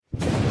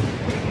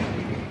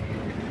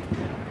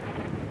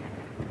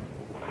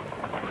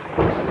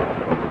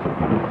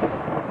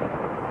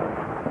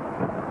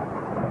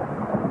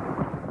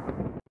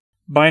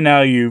By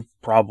now you've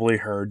probably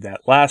heard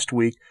that last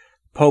week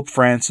Pope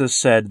Francis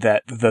said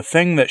that the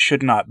thing that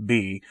should not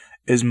be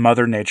is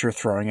Mother Nature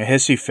throwing a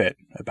hissy fit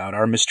about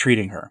our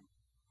mistreating her.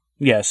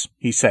 Yes,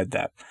 he said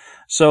that.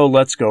 So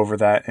let's go over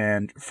that,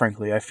 and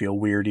frankly I feel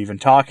weird even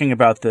talking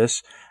about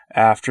this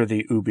after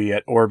the Ubi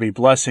et Orbi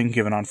blessing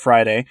given on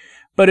Friday,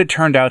 but it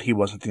turned out he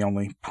wasn't the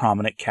only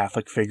prominent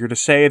Catholic figure to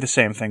say the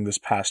same thing this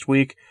past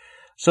week,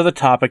 so the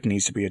topic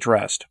needs to be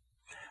addressed.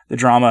 The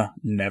drama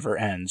never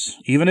ends,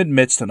 even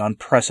amidst an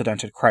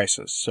unprecedented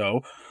crisis,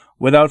 so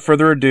without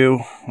further ado,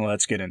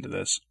 let's get into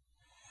this.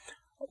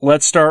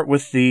 Let's start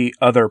with the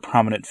other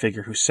prominent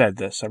figure who said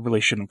this. I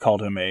really shouldn't have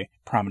called him a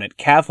prominent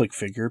Catholic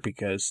figure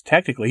because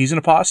technically he's an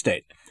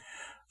apostate.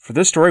 For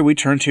this story, we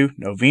turn to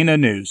Novena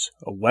News,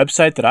 a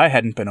website that I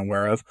hadn't been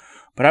aware of,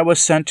 but I was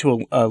sent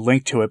to a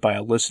link to it by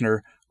a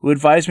listener who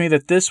advised me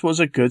that this was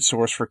a good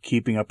source for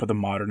keeping up with the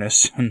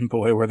modernists, and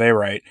boy, were they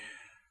right.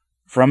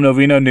 From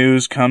Novena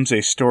News comes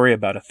a story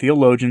about a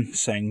theologian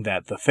saying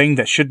that the thing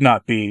that should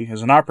not be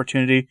is an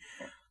opportunity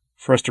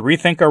for us to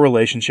rethink our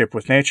relationship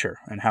with nature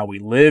and how we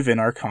live in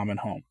our common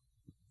home.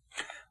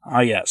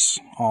 Ah yes,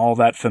 all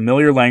that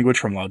familiar language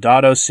from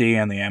Laudato Si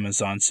and the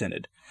Amazon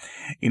Synod.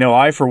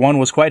 I, for one,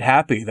 was quite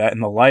happy that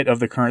in the light of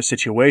the current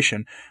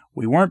situation,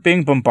 we weren't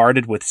being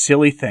bombarded with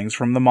silly things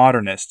from the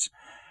modernists.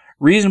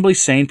 Reasonably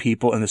sane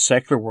people in the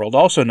secular world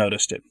also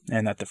noticed it,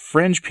 and that the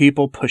fringe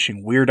people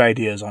pushing weird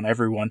ideas on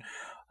everyone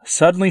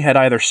suddenly had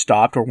either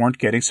stopped or weren't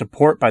getting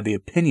support by the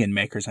opinion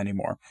makers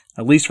anymore,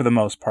 at least for the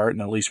most part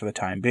and at least for the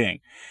time being.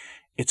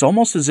 It's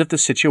almost as if the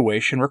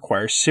situation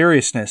requires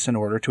seriousness in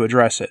order to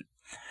address it.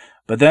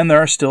 But then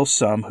there are still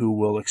some who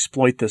will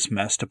exploit this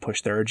mess to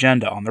push their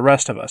agenda on the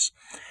rest of us.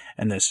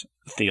 And this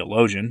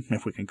theologian,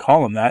 if we can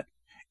call him that,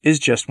 is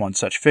just one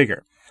such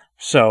figure.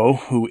 So,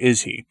 who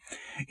is he?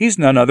 He's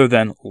none other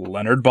than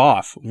Leonard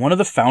Boff, one of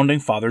the founding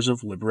fathers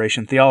of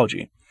liberation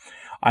theology.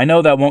 I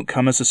know that won't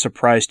come as a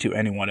surprise to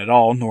anyone at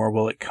all, nor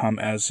will it come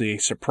as a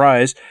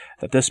surprise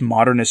that this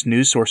modernist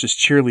news source is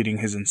cheerleading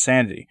his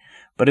insanity.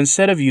 But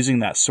instead of using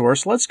that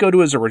source, let's go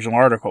to his original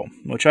article,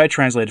 which I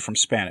translated from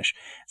Spanish.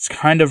 It's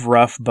kind of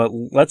rough, but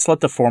let's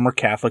let the former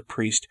Catholic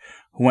priest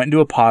who went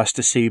into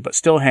apostasy but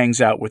still hangs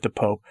out with the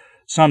Pope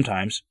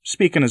sometimes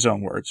speak in his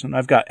own words, and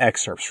I've got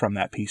excerpts from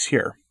that piece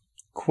here.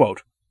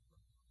 Quote,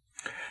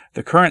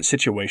 "The current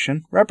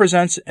situation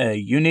represents a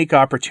unique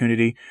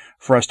opportunity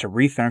for us to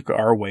rethink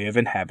our way of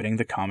inhabiting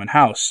the common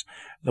house,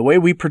 the way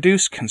we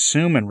produce,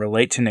 consume, and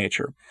relate to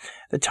nature.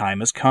 The time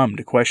has come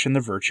to question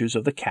the virtues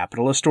of the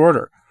capitalist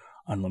order.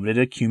 Unlimited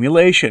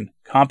accumulation,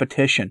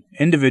 competition,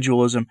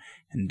 individualism,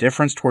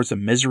 indifference towards the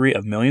misery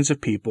of millions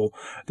of people,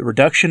 the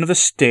reduction of the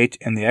state,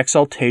 and the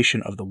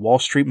exaltation of the Wall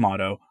Street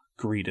motto,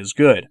 greed is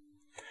good.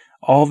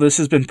 All this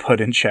has been put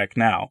in check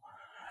now.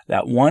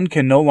 That one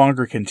can no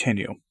longer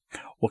continue.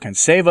 What can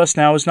save us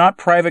now is not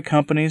private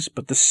companies,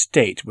 but the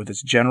state with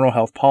its general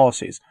health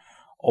policies,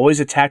 always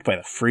attacked by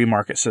the free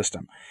market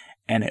system,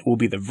 and it will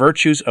be the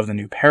virtues of the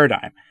new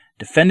paradigm,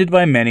 defended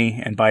by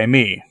many and by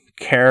me,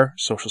 care,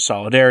 social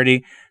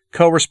solidarity,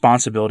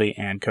 co-responsibility,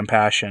 and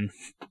compassion."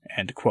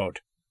 End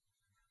quote.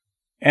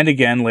 And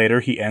again,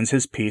 later, he ends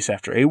his piece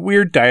after a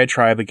weird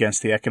diatribe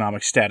against the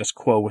economic status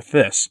quo with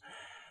this,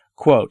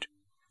 quote,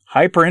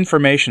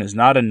 "Hyperinformation is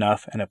not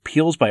enough, and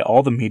appeals by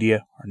all the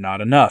media are not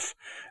enough.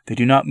 They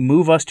do not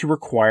move us to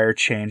require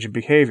change in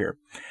behavior.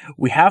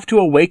 We have to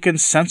awaken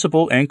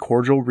sensible and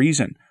cordial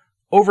reason,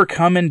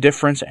 overcome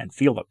indifference, and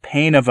feel the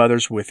pain of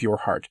others with your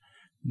heart.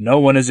 No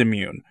one is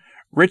immune.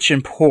 Rich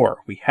and poor,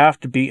 we have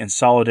to be in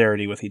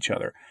solidarity with each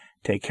other.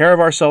 Take care of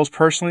ourselves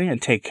personally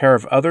and take care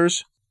of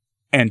others,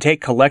 and take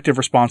collective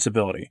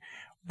responsibility.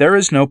 There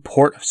is no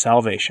port of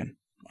salvation.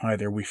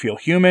 Either we feel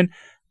human,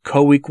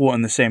 co-equal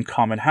in the same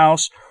common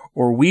house,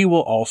 or we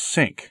will all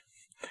sink."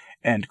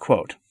 End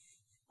quote.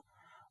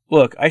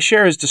 Look, I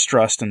share his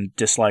distrust and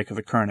dislike of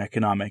the current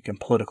economic and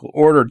political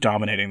order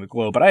dominating the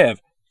globe, but I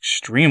have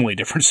extremely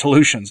different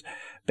solutions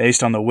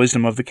based on the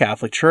wisdom of the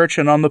Catholic Church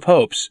and on the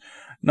popes,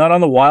 not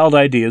on the wild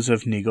ideas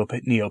of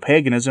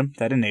neo-paganism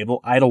that enable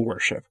idol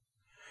worship.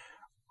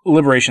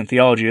 Liberation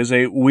theology is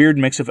a weird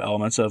mix of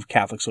elements of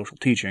Catholic social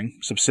teaching,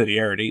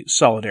 subsidiarity,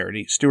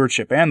 solidarity,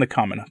 stewardship, and the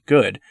common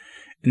good,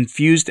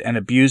 infused and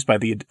abused by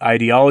the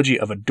ideology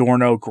of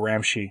Adorno,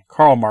 Gramsci,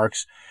 Karl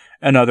Marx,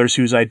 and others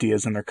whose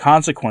ideas and their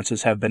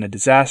consequences have been a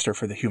disaster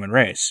for the human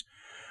race.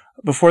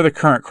 Before the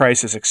current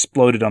crisis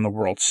exploded on the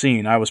world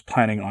scene, I was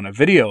planning on a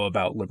video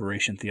about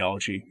liberation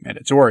theology and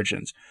its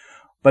origins,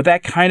 but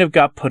that kind of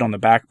got put on the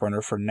back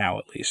burner for now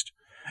at least.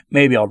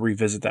 Maybe I'll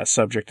revisit that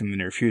subject in the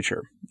near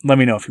future. Let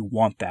me know if you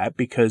want that,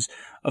 because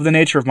of the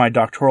nature of my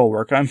doctoral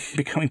work, I'm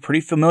becoming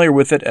pretty familiar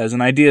with it as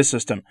an idea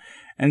system,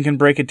 and can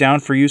break it down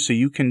for you so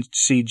you can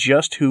see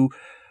just who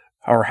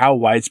or how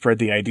widespread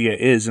the idea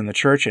is in the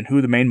church and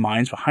who the main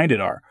minds behind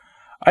it are.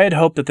 I had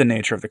hoped that the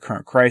nature of the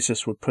current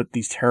crisis would put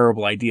these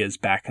terrible ideas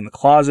back in the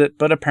closet,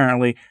 but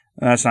apparently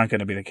that's not going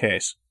to be the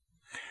case.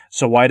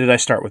 So why did I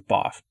start with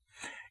Boff?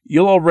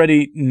 You'll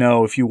already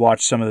know if you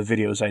watched some of the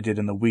videos I did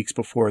in the weeks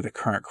before the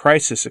current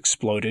crisis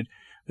exploded,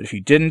 but if you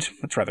didn't,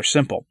 it's rather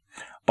simple.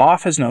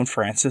 Boff has known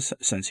Francis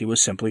since he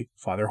was simply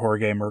Father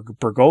Jorge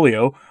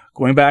Bergoglio,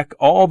 going back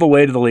all the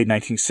way to the late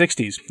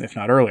 1960s, if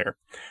not earlier.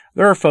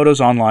 There are photos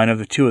online of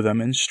the two of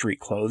them in street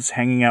clothes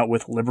hanging out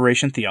with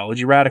liberation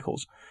theology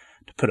radicals.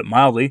 To put it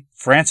mildly,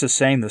 Francis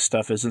saying this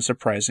stuff isn't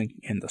surprising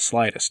in the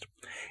slightest.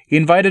 He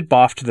invited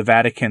Boff to the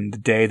Vatican the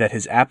day that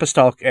his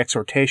apostolic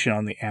exhortation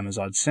on the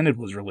Amazon Synod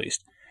was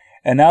released,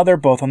 and now they're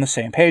both on the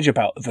same page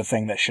about the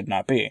thing that should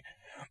not be.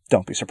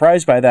 Don't be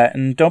surprised by that,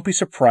 and don't be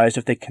surprised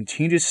if they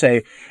continue to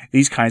say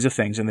these kinds of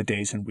things in the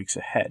days and weeks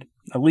ahead,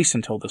 at least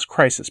until this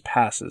crisis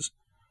passes.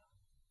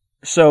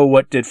 So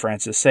what did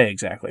Francis say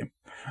exactly?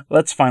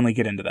 Let's finally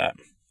get into that.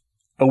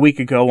 A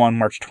week ago, on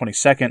March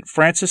 22nd,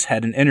 Francis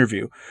had an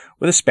interview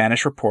with a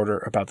Spanish reporter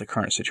about the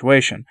current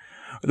situation.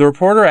 The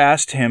reporter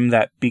asked him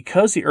that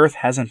because the earth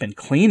hasn't been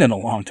clean in a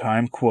long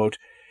time, quote,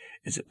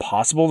 "Is it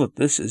possible that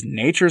this is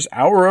nature's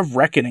hour of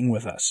reckoning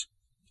with us?"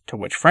 To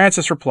which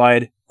Francis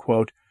replied,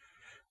 quote,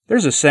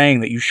 "There's a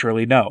saying that you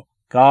surely know.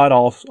 God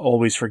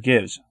always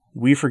forgives.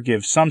 We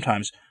forgive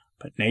sometimes,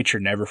 but nature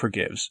never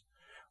forgives.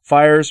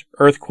 Fires,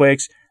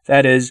 earthquakes,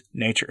 that is,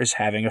 nature is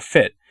having a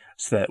fit,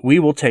 so that we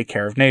will take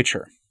care of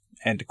nature."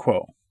 End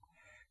quote.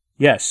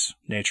 Yes,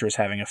 nature is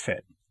having a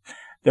fit.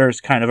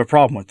 There's kind of a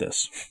problem with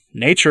this.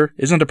 Nature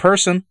isn't a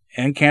person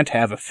and can't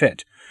have a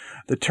fit.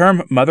 The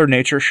term Mother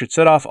Nature should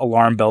set off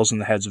alarm bells in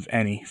the heads of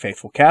any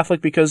faithful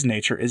Catholic because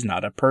nature is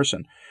not a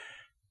person.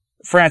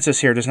 Francis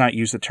here does not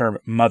use the term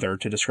mother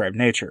to describe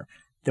nature,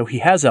 though he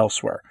has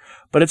elsewhere,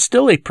 but it's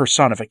still a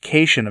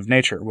personification of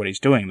nature, what he's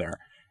doing there.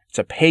 It's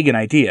a pagan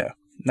idea.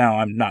 Now,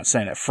 I'm not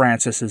saying that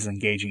Francis is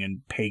engaging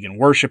in pagan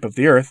worship of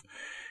the earth.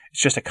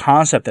 It's just a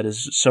concept that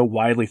is so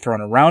widely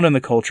thrown around in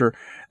the culture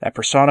that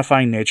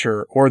personifying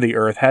nature or the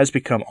earth has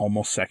become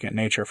almost second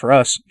nature for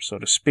us, so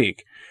to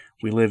speak.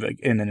 We live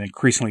in an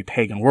increasingly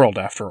pagan world,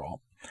 after all.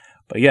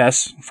 But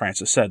yes,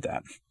 Francis said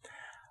that.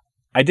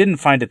 I didn't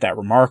find it that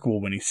remarkable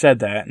when he said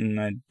that,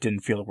 and I didn't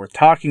feel it worth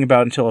talking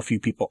about until a few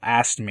people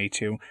asked me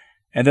to,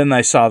 and then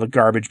I saw the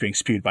garbage being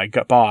spewed by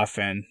Boff,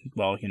 and,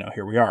 well,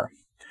 here we are.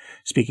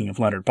 Speaking of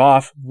Leonard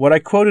Boff, what I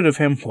quoted of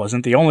him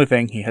wasn't the only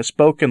thing he has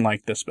spoken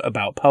like this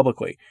about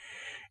publicly.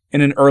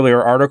 In an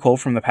earlier article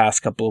from the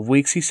past couple of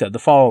weeks, he said the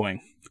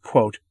following,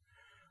 quote,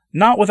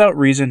 "Not without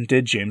reason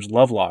did James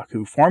Lovelock,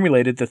 who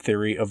formulated the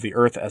theory of the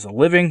Earth as a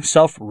living,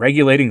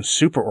 self-regulating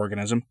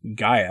superorganism,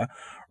 Gaia,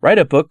 write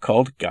a book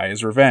called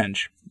Gaia's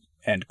Revenge."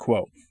 End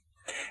quote.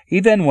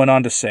 He then went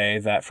on to say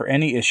that for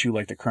any issue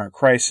like the current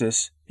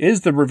crisis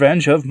is the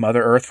revenge of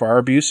Mother Earth for our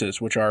abuses,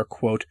 which are,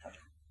 quote,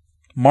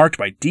 "marked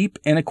by deep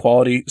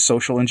inequality,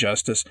 social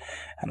injustice,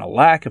 and a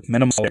lack of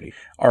minimum solidarity,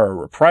 are a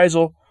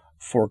reprisal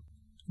for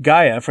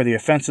Gaia for the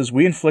offenses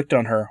we inflict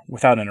on her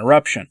without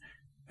interruption.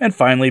 And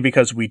finally,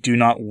 because we do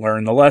not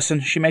learn the lesson,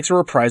 she makes a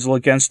reprisal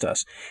against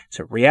us. It's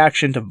a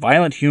reaction to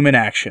violent human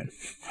action."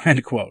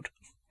 End quote.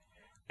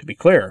 To be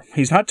clear,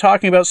 he's not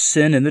talking about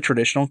sin in the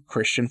traditional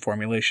Christian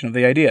formulation of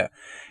the idea.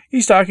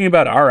 He's talking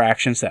about our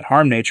actions that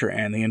harm nature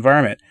and the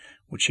environment,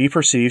 which he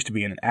perceives to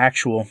be an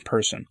actual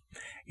person.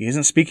 He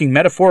isn't speaking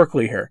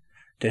metaphorically here.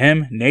 To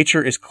him,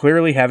 nature is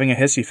clearly having a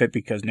hissy fit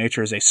because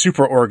nature is a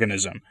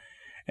superorganism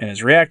and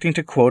is reacting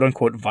to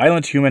quote-unquote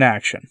violent human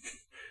action.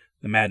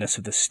 The madness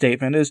of this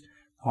statement is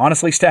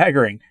honestly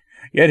staggering.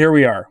 Yet here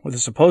we are, with a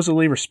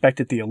supposedly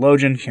respected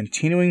theologian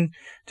continuing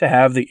to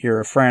have the ear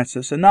of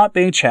Francis and not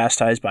being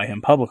chastised by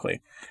him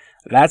publicly.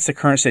 That's the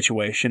current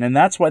situation, and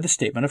that's why the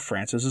statement of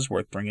Francis is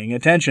worth bringing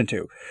attention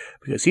to,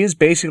 because he is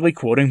basically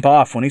quoting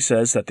Boff when he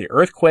says that the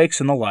earthquakes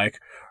and the like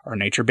are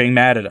nature being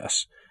mad at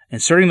us,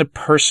 inserting the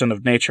person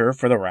of nature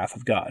for the wrath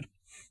of God.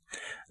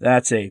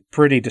 That's a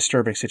pretty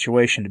disturbing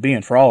situation to be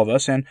in for all of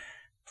us, and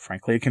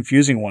frankly a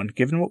confusing one,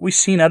 given what we've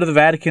seen out of the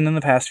Vatican in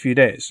the past few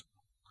days.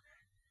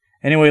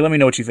 Anyway, let me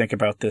know what you think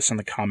about this in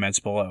the comments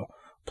below.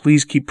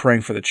 Please keep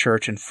praying for the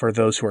Church and for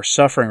those who are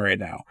suffering right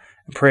now,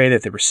 and pray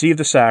that they receive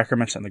the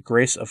sacraments and the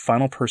grace of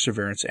final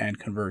perseverance and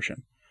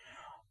conversion.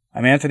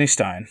 I'm Anthony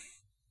Stein.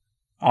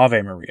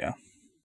 Ave Maria.